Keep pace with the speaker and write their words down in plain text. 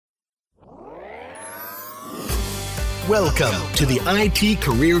Welcome to the IT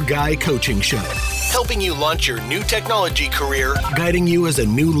Career Guy Coaching Show, helping you launch your new technology career, guiding you as a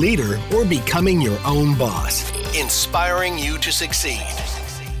new leader, or becoming your own boss, inspiring you to succeed.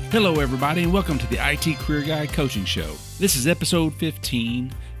 Hello, everybody, and welcome to the IT Career Guy Coaching Show. This is episode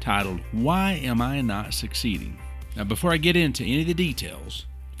 15, titled, Why Am I Not Succeeding? Now, before I get into any of the details,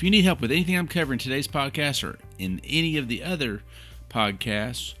 if you need help with anything I'm covering in today's podcast or in any of the other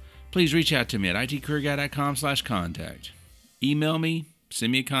podcasts, please reach out to me at itcareerguy.com/contact. Email me,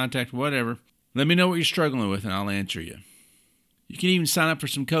 send me a contact, whatever. Let me know what you're struggling with, and I'll answer you. You can even sign up for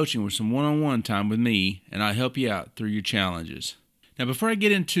some coaching with some one-on-one time with me, and I'll help you out through your challenges. Now, before I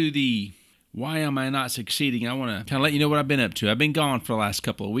get into the why am I not succeeding, I want to kind of let you know what I've been up to. I've been gone for the last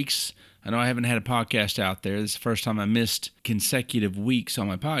couple of weeks. I know I haven't had a podcast out there. This is the first time I missed consecutive weeks on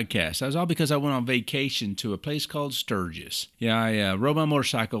my podcast. That was all because I went on vacation to a place called Sturgis. Yeah, I rode my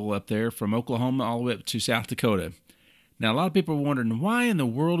motorcycle up there from Oklahoma all the way up to South Dakota. Now, a lot of people are wondering, why in the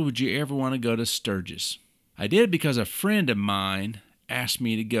world would you ever want to go to Sturgis? I did it because a friend of mine asked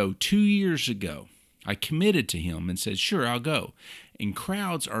me to go 2 years ago. I committed to him and said, sure, I'll go. And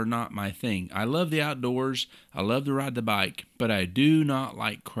crowds are not my thing. I love the outdoors. I love to ride the bike, but I do not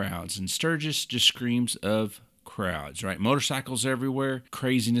like crowds. And Sturgis just screams of crowds, right? Motorcycles everywhere,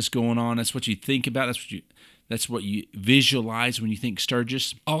 craziness going on. That's what you think about. That's what you visualize when you think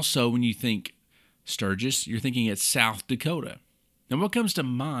Sturgis. Also, when you think Sturgis, you're thinking it's South Dakota. Now, what comes to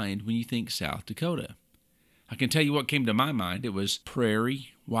mind when you think South Dakota? I can tell you what came to my mind. It was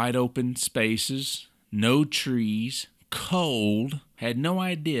prairie, wide open spaces, no trees, cold, had no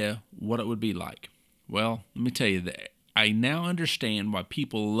idea what it would be like. Well, let me tell you that I now understand why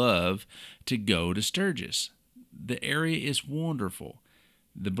people love to go to Sturgis. The area is wonderful.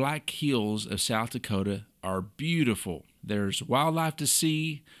 The Black Hills of South Dakota are beautiful. There's wildlife to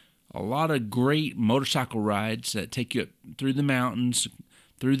see, a lot of great motorcycle rides that take you up through the mountains.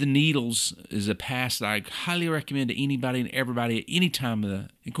 Through the Needles is a pass that I highly recommend to anybody and everybody at any time of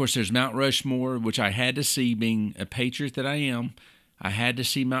course, there's Mount Rushmore, which I had to see, being a patriot that I am. I had to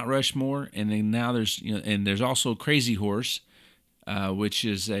see Mount Rushmore, and then now there's also Crazy Horse, which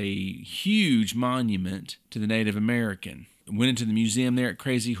is a huge monument to the Native American. Went into the museum there at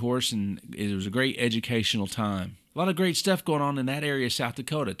Crazy Horse, and it was a great educational time. A lot of great stuff going on in that area of South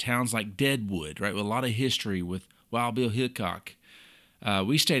Dakota. Towns like Deadwood, right, with a lot of history with Wild Bill Hickok.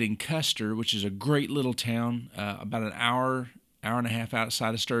 We stayed in Custer, which is a great little town, about an hour and a half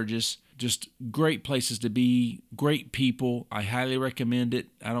outside of Sturgis. Just great places to be, great people. I highly recommend it.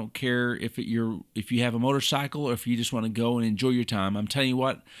 I don't care if you have a motorcycle or if you just want to go and enjoy your time. I'm telling you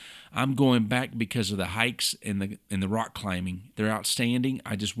what, I'm going back because of the hikes and the rock climbing. They're outstanding.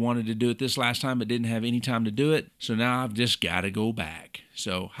 I just wanted to do it this last time, but didn't have any time to do it. So now I've just got to go back.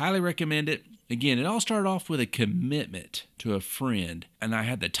 So highly recommend it. Again, it all started off with a commitment to a friend, and I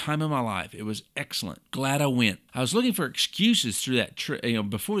had the time of my life. It was excellent. Glad I went. I was looking for excuses through that trip,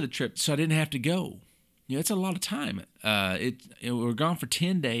 before the trip, so I didn't have to go. It's a lot of time. We were gone for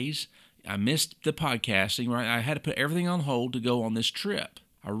 10 days. I missed the podcasting, right? I had to put everything on hold to go on this trip.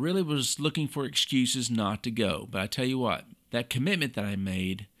 I really was looking for excuses not to go. But I tell you what, that commitment that I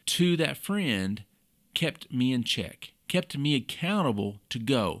made to that friend kept me in check, kept me accountable to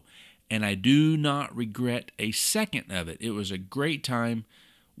go. And I do not regret a second of it. It was a great time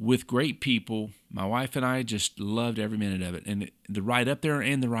with great people. My wife and I just loved every minute of it. And the ride up there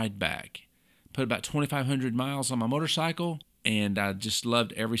and the ride back. Put about 2,500 miles on my motorcycle, and I just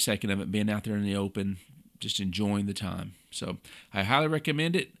loved every second of it, being out there in the open, just enjoying the time. So I highly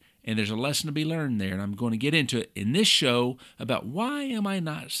recommend it, and there's a lesson to be learned there, and I'm going to get into it in this show about why am I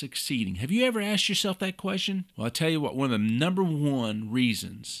not succeeding. Have you ever asked yourself that question? Well, I'll tell you what, one of the number one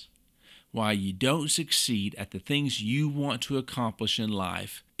reasons why you don't succeed at the things you want to accomplish in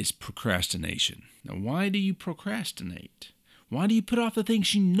life is procrastination. Now, why do you procrastinate? Why do you put off the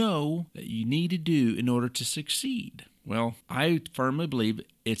things you know that you need to do in order to succeed? Well, I firmly believe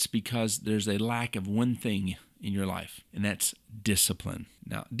it's because there's a lack of one thing in your life, and that's discipline.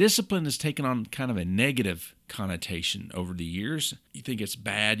 Now, discipline has taken on kind of a negative connotation over the years. You think it's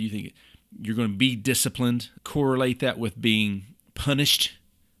bad. You think you're going to be disciplined. Correlate that with being punished.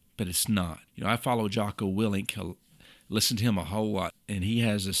 But it's not. I follow Jocko Willink, listen to him a whole lot, and he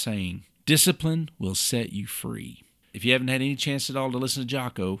has a saying, discipline will set you free. If you haven't had any chance at all to listen to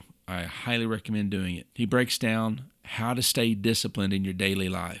Jocko, I highly recommend doing it. He breaks down how to stay disciplined in your daily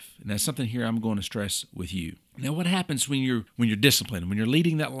life. And that's something here I'm going to stress with you. Now, what happens when you're disciplined, when you're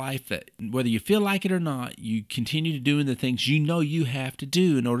leading that life that whether you feel like it or not, you continue to doing the things you know you have to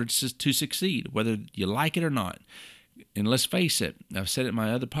do in order to succeed, whether you like it or not. And let's face it, I've said it in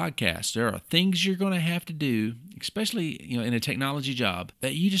my other podcasts, there are things you're going to have to do, especially in a technology job,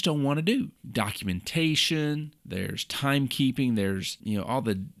 that you just don't want to do. Documentation, there's timekeeping, there's all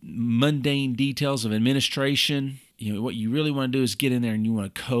the mundane details of administration. What you really want to do is get in there and you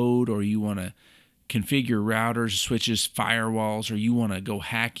want to code, or you want to configure routers, switches, firewalls, or you want to go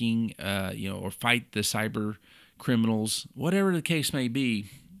hacking, or fight the cyber criminals, whatever the case may be.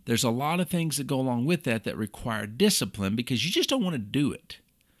 There's a lot of things that go along with that require discipline because you just don't want to do it.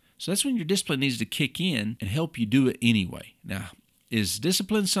 So that's when your discipline needs to kick in and help you do it anyway. Now, is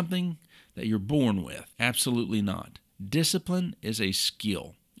discipline something that you're born with? Absolutely not. Discipline is a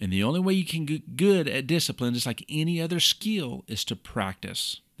skill. And the only way you can get good at discipline, just like any other skill, is to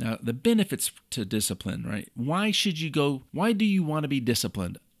practice. Now, the benefits to discipline, right? Why do you want to be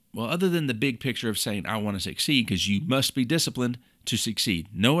disciplined? Well, other than the big picture of saying, I want to succeed, because you must be disciplined to succeed.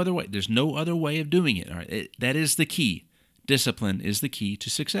 No other way. There's no other way of doing it. All right? That is the key. Discipline is the key to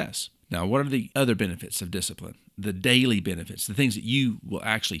success. Now, what are the other benefits of discipline? The daily benefits, the things that you will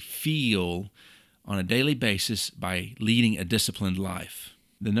actually feel on a daily basis by leading a disciplined life.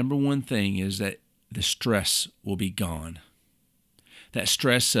 The number one thing is that the stress will be gone. That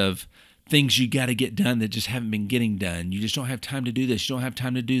stress of things you got to get done that just haven't been getting done. You just don't have time to do this. You don't have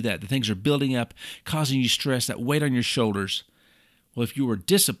time to do that. The things are building up, causing you stress, that weight on your shoulders. Well, if you were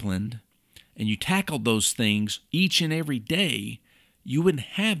disciplined and you tackled those things each and every day, you wouldn't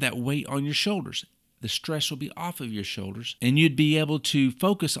have that weight on your shoulders. The stress will be off of your shoulders, and you'd be able to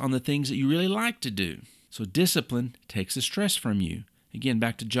focus on the things that you really like to do. So discipline takes the stress from you. Again,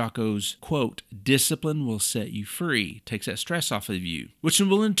 back to Jocko's quote, discipline will set you free, takes that stress off of you, which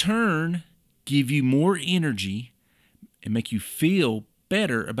will in turn give you more energy and make you feel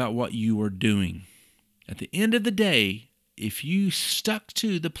better about what you are doing. At the end of the day, if you stuck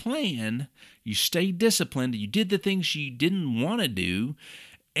to the plan, you stayed disciplined, you did the things you didn't want to do,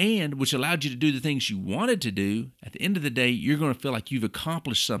 and which allowed you to do the things you wanted to do, at the end of the day, you're going to feel like you've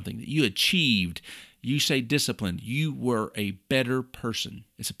accomplished something, that you achieved. You say disciplined, you were a better person.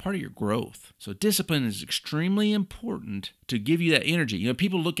 It's a part of your growth. So discipline is extremely important to give you that energy.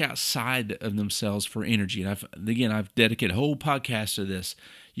 People look outside of themselves for energy. And I've dedicated a whole podcast to this.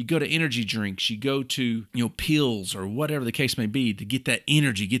 You go to energy drinks, you go to pills or whatever the case may be to get that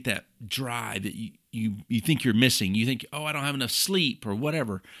energy, get that drive that you think you're missing. You think, I don't have enough sleep or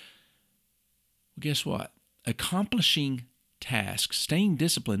whatever. Well, guess what? Accomplishing tasks, staying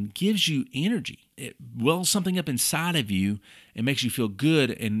disciplined gives you energy. It wells something up inside of you and makes you feel good,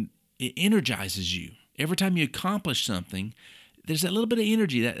 and it energizes you. Every time you accomplish something, there's that little bit of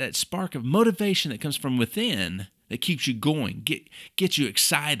energy, that spark of motivation that comes from within that keeps you going, gets you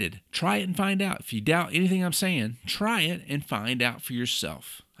excited. Try it and find out. If you doubt anything I'm saying, try it and find out for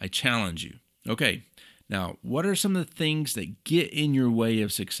yourself. I challenge you. Okay, now what are some of the things that get in your way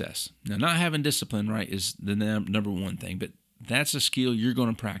of success? Now, not having discipline, right, is the number one thing, but that's a skill you're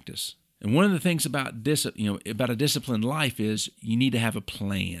going to practice. And one of the things about about a disciplined life is you need to have a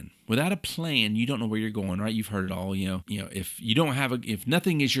plan. Without a plan, you don't know where you're going, right? You've heard it all. If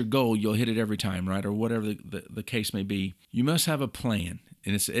nothing is your goal, you'll hit it every time, right? Or whatever the case may be. You must have a plan,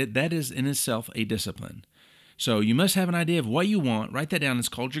 and that is in itself a discipline. So you must have an idea of what you want. Write that down. It's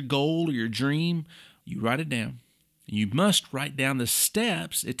called your goal or your dream. You write it down. You must write down the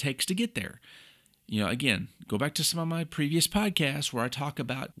steps it takes to get there. Again, go back to some of my previous podcasts where I talk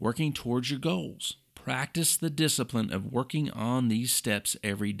about working towards your goals. Practice the discipline of working on these steps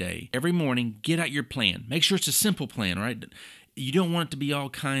every day. Every morning, get out your plan. Make sure it's a simple plan, right? You don't want it to be all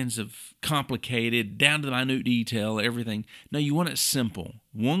kinds of complicated, down to the minute detail, everything. No, you want it simple.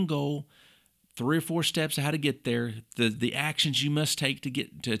 One goal, 3 or 4 steps of how to get there, the actions you must take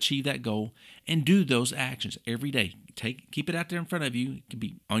to achieve that goal, and do those actions every day. Keep it out there in front of you. It can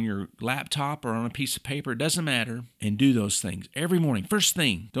be on your laptop or on a piece of paper. It doesn't matter. And do those things every morning. First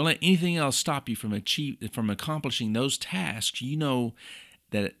thing, don't let anything else stop you from accomplishing those tasks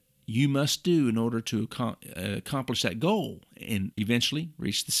that you must do in order to accomplish that goal and eventually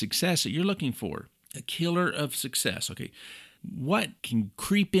reach the success that you're looking for. A killer of success. Okay, what can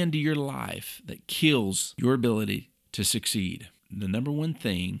creep into your life that kills your ability to succeed? The number one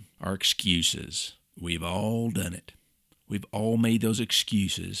thing are excuses. We've all done it. We've all made those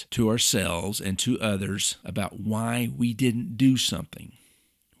excuses to ourselves and to others about why we didn't do something,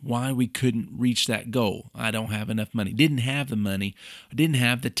 why we couldn't reach that goal. I don't have enough money. Didn't have the money. I didn't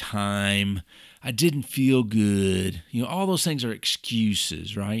have the time. I didn't feel good. All those things are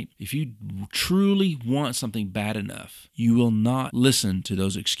excuses, right? If you truly want something bad enough, you will not listen to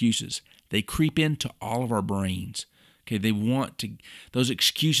those excuses. They creep into all of our brains. Okay, those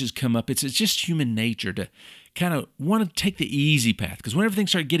excuses come up. It's just human nature to kind of want to take the easy path, because whenever things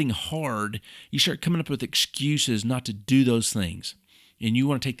start getting hard, you start coming up with excuses not to do those things. And you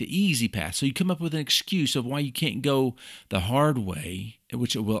want to take the easy path. So you come up with an excuse of why you can't go the hard way,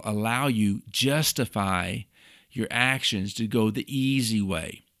 which will allow you justify your actions to go the easy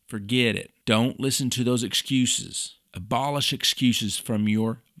way. Forget it. Don't listen to those excuses. Abolish excuses from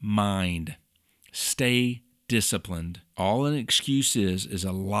your mind. Stay disciplined. All an excuse is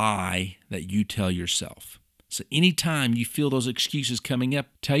a lie that you tell yourself. So anytime you feel those excuses coming up,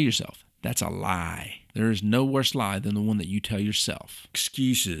 tell yourself, that's a lie. There is no worse lie than the one that you tell yourself.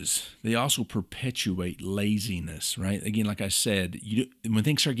 Excuses, they also perpetuate laziness, right? Again, like I said, when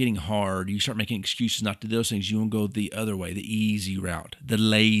things start getting hard, you start making excuses not to do those things. You want to go the other way, the easy route, the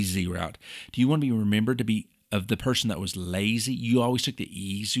lazy route. Do you want to be remembered to be of the person that was lazy? You always took the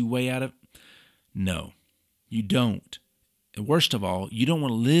easy way out of it? No, you don't. And worst of all, you don't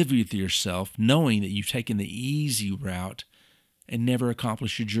want to live with yourself knowing that you've taken the easy route and never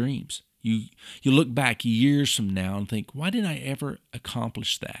accomplished your dreams. You look back years from now and think, why didn't I ever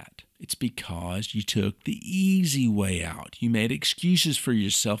accomplish that? It's because you took the easy way out. You made excuses for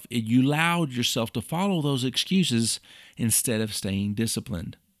yourself, and you allowed yourself to follow those excuses instead of staying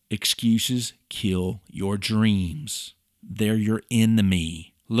disciplined. Excuses kill your dreams. They're your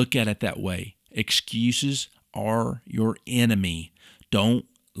enemy. Look at it that way. Excuses are your enemy. Don't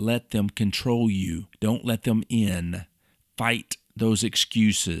let them control you. Don't let them in. Fight those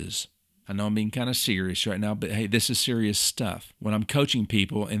excuses. I know I'm being kind of serious right now, but hey, this is serious stuff. When I'm coaching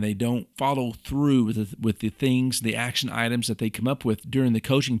people and they don't follow through with the things, the action items that they come up with during the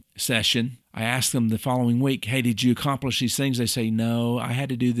coaching session, I ask them the following week, hey, did you accomplish these things? They say, no, I had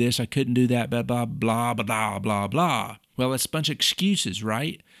to do this, I couldn't do that, blah, blah, blah, blah, blah, blah. Well, that's a bunch of excuses,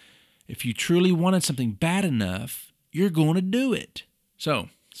 right? If you truly wanted something bad enough, you're going to do it. So,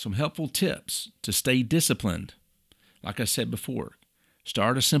 some helpful tips to stay disciplined. Like I said before,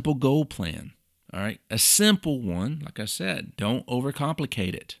 start a simple goal plan. All right, a simple one, like I said, don't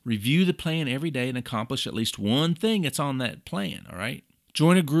overcomplicate it. Review the plan every day and accomplish at least one thing that's on that plan, all right?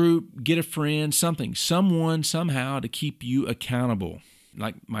 Join a group, get a friend, someone, somehow to keep you accountable.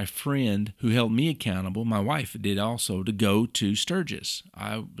 Like my friend who held me accountable, my wife did also, to go to Sturgis.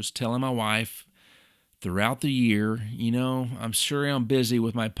 I was telling my wife throughout the year, I'm sure I'm busy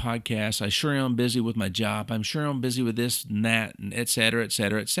with my podcast. I'm sure I'm busy with my job. I'm sure I'm busy with this and that, and et cetera, et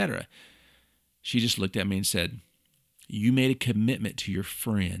cetera, et cetera. She just looked at me and said, you made a commitment to your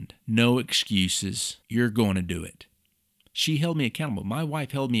friend. No excuses. You're going to do it. She held me accountable. My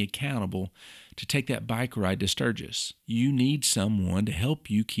wife held me accountable to take that bike ride to Sturgis. You need someone to help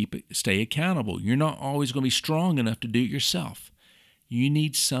you stay accountable. You're not always going to be strong enough to do it yourself. You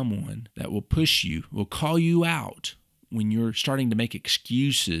need someone that will push you, will call you out when you're starting to make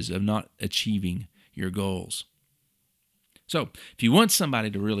excuses of not achieving your goals. So if you want somebody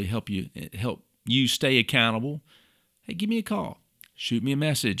to really help you stay accountable, hey, give me a call. Shoot me a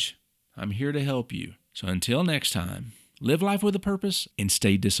message. I'm here to help you. So until next time, live life with a purpose and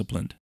stay disciplined.